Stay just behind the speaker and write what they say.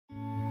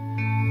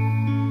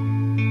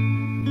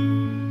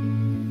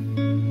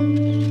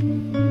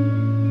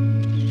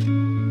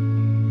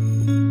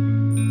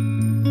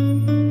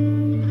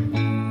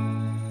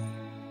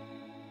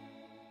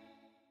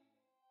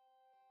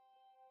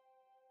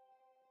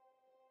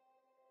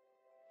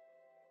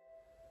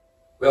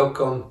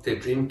Welcome to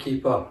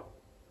DreamKeeper.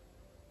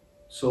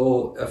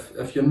 So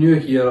if you're new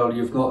here or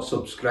you've not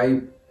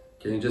subscribed,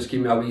 can you just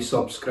give me a wee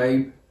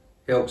subscribe?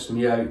 Helps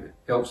me out,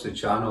 helps the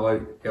channel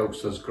out,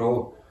 helps us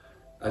grow.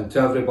 And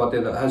to everybody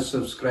that has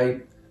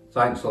subscribed,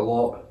 thanks a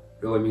lot,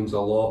 really means a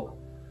lot.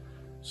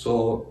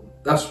 So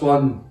this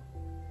one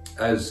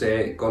is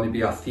going to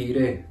be a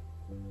theory.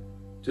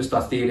 Just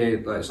a theory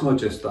that it's not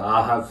just that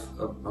I have,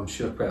 I'm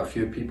sure quite a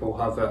few people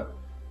have it.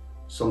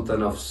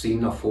 Something I've seen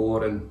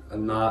before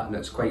and that, and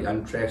it's quite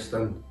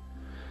interesting.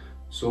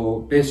 So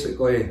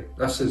basically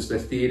this is the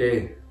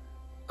theory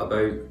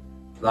about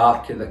the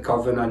Ark of the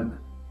Covenant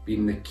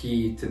being the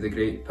key to the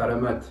Great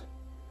Pyramid.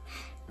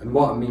 And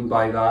what I mean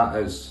by that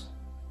is,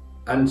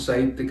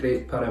 inside the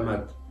Great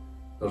Pyramid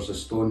there's a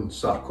stone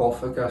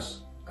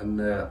sarcophagus in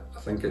the, I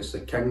think it's the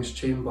King's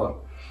Chamber.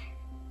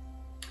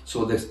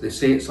 So they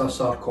say it's a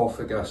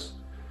sarcophagus,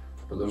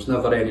 but there's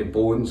never any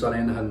bones or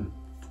anything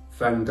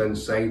found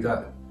inside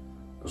it.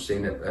 They're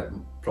saying it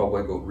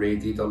probably got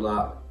raided or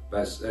that.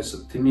 But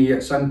to me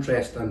it's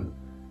interesting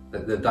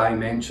that the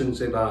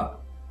dimensions of that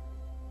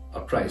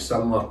are pretty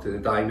similar to the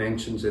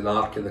dimensions of the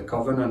Ark of the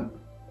Covenant.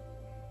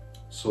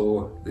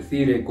 So the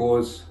theory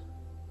goes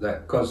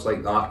that because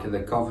like the Ark of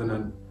the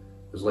Covenant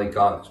is like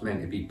it's meant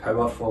to be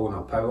powerful and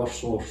a power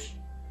source,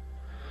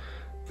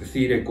 the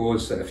theory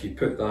goes that if you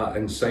put that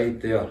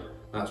inside there,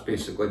 that's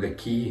basically the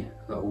key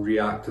that will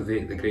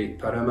reactivate the Great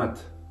Pyramid.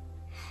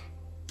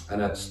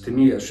 And to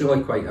me it's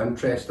really quite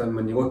interesting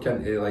when you look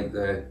into like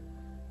the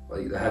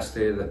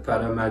history of the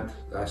pyramid,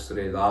 the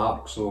history of the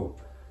Ark. So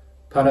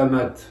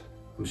pyramid,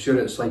 I'm sure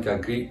it's like a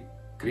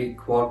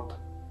Greek word.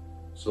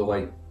 So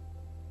like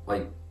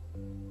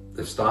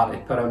the start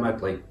of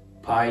pyramid, like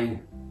pi,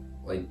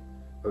 like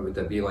what would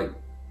it be, like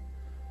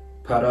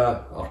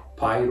pyra or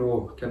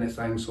pyro kind of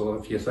thing. So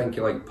if you think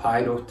of like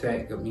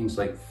pyrotech, it means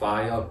like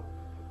fire,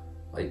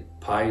 like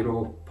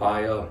pyro,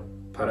 pyre,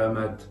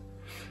 pyramid.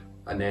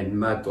 And then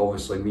mid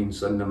obviously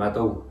means in the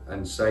middle,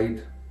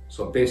 inside.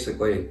 So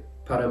basically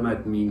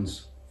pyramid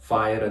means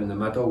fire in the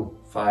middle,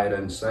 fire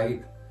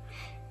inside.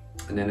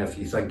 And then if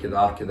you think of the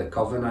Ark of the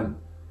Covenant,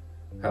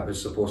 it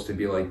was supposed to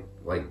be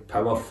like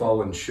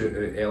powerful and shoot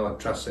out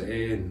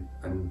electricity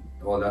and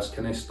all this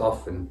kind of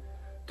stuff and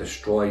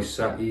destroy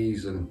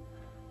cities and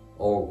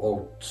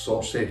all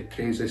sorts of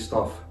crazy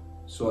stuff.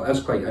 So it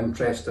is quite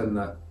interesting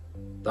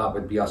that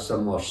would be a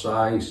similar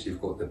size. You've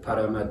got the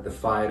pyramid, the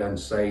fire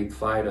inside,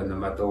 fire in the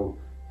middle.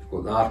 You've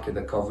got the Ark of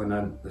the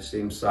Covenant, the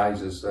same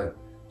size as the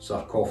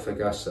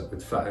sarcophagus that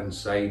would fit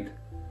inside.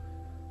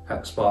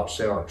 It sparks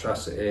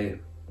electricity.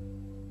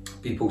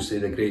 People say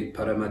the Great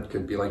Pyramid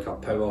could be like a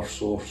power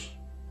source,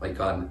 like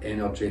an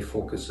energy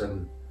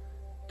focusing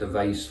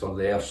device for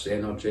the Earth's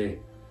energy.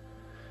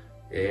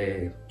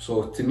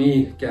 So to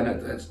me, again,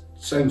 it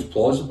sounds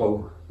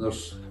plausible.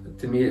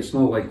 To me, it's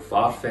not like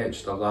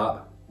far-fetched or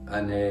that.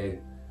 And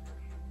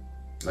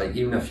like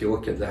even if you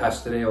look at the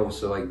history,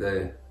 obviously like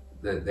the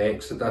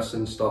Exodus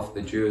and stuff,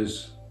 the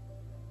Jews,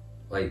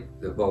 like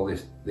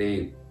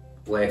they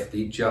left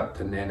Egypt,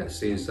 and then it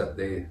says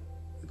that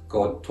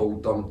God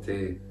told them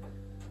to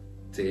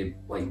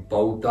like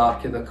build the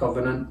Ark of the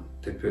Covenant,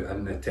 to put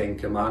in the 10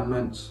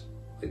 Commandments,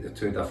 like the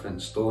 2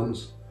 different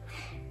stones,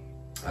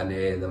 and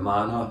the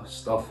manna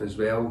stuff as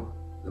well,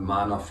 the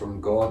manna from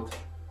God.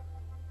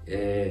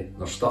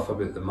 There's stuff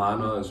about the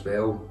manna as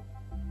well.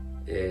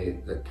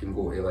 That can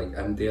go to like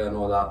India and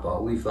all that, but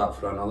I'll leave that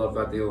for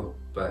another video.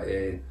 But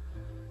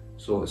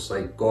so it's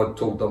like God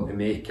told them to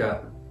make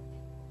it.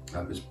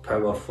 It was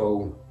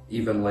powerful.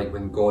 Even like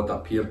when God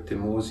appeared to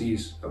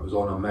Moses, it was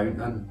on a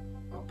mountain,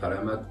 a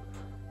pyramid,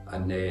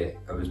 and he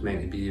was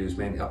meant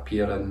to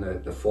appear in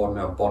the form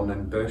of a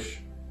burning bush.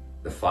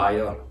 The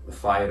fire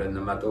in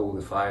the middle,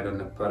 the fire in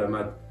the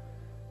pyramid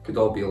could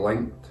all be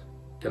linked,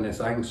 kind of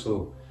thing.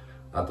 So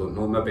I don't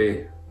know,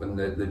 maybe when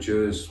the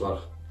Jews were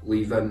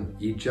leaving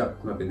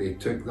Egypt, maybe they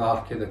took the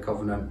Ark of the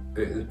Covenant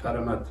out of the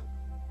pyramid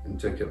and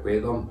took it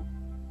with them.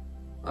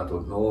 I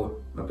don't know,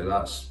 maybe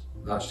that's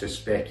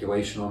just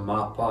speculation on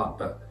my part,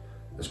 but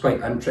it's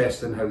quite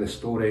interesting how the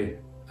story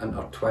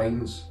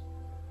intertwines,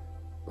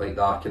 like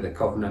the Ark of the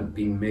Covenant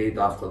being made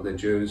after the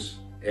Jews,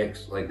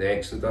 like the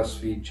Exodus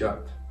of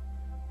Egypt,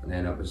 and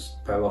then it was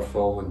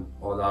powerful and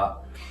all that.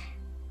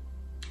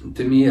 And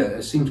to me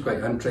it seems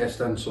quite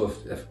interesting. So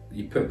if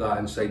you put that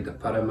inside the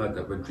pyramid,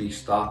 it would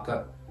restart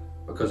it.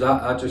 Because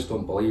I just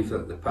don't believe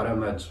that the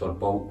pyramids were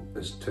built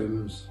as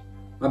tombs.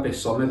 Maybe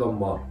some of them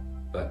were,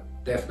 but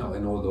definitely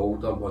not the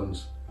older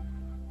ones.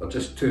 They're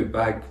just too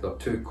big, they're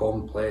too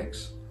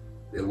complex.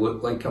 They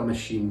look like a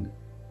machine.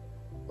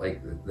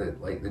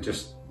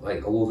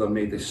 Although they're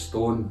made of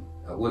stone,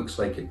 it looks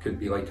like it could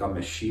be like a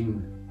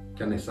machine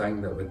kind of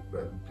thing, that would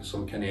be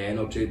some kind of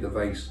energy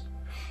device.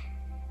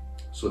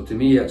 So to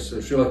me it's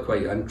really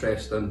quite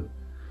interesting,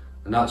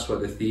 and that's what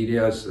the theory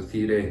is. The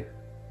theory,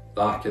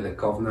 the Ark of the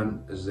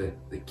Covenant is the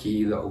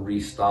key that will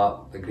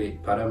restart the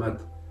Great Pyramid.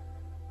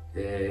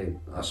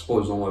 I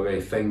suppose the only way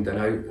of finding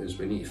out is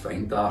we need to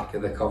find the Ark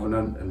of the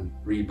Covenant and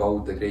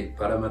rebuild the Great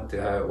Pyramid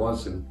to how it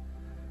was and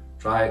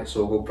try it,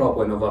 so we'll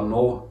probably never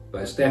know,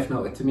 but it's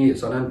definitely, to me,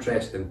 it's an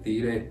interesting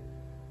theory,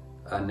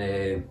 and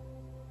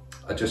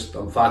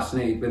I'm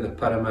fascinated with the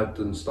pyramid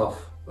and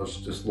stuff. There's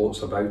just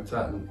lots about it,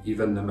 and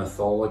even the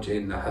mythology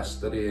and the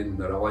history and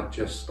the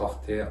religious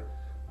stuff to it.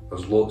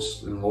 There's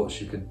lots and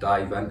lots you could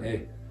dive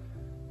into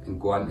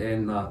and go into,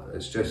 and that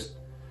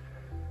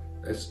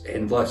it's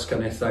endless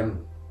kind of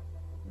thing.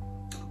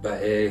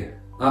 But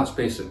that's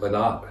basically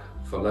that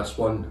for this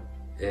one.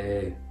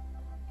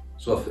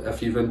 So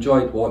if you've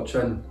enjoyed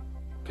watching,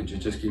 could you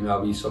just give me a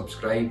wee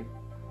subscribe,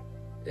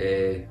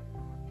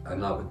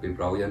 and that would be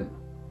brilliant.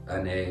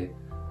 And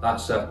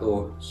that's it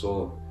though,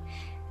 so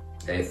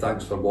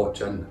thanks for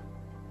watching,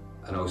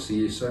 and I'll see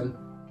you soon.